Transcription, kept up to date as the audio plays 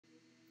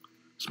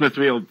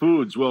Smithfield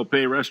Foods will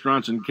pay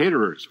restaurants and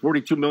caterers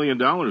 $42 million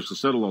to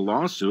settle a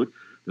lawsuit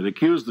that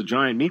accused the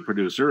giant meat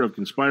producer of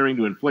conspiring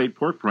to inflate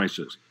pork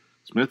prices.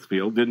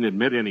 Smithfield didn't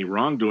admit any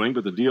wrongdoing,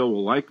 but the deal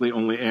will likely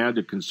only add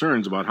to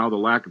concerns about how the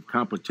lack of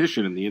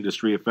competition in the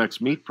industry affects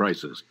meat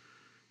prices.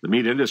 The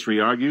meat industry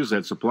argues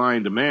that supply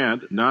and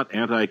demand, not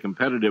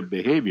anti-competitive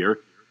behavior,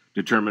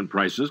 determine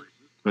prices,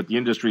 but the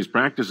industry's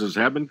practices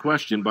have been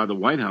questioned by the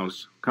White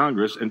House,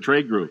 Congress, and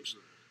trade groups.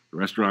 The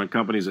restaurant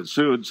companies that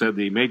sued said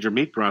the major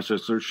meat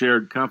processors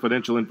shared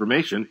confidential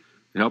information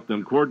to help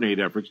them coordinate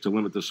efforts to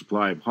limit the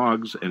supply of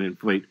hogs and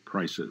inflate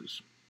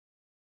prices.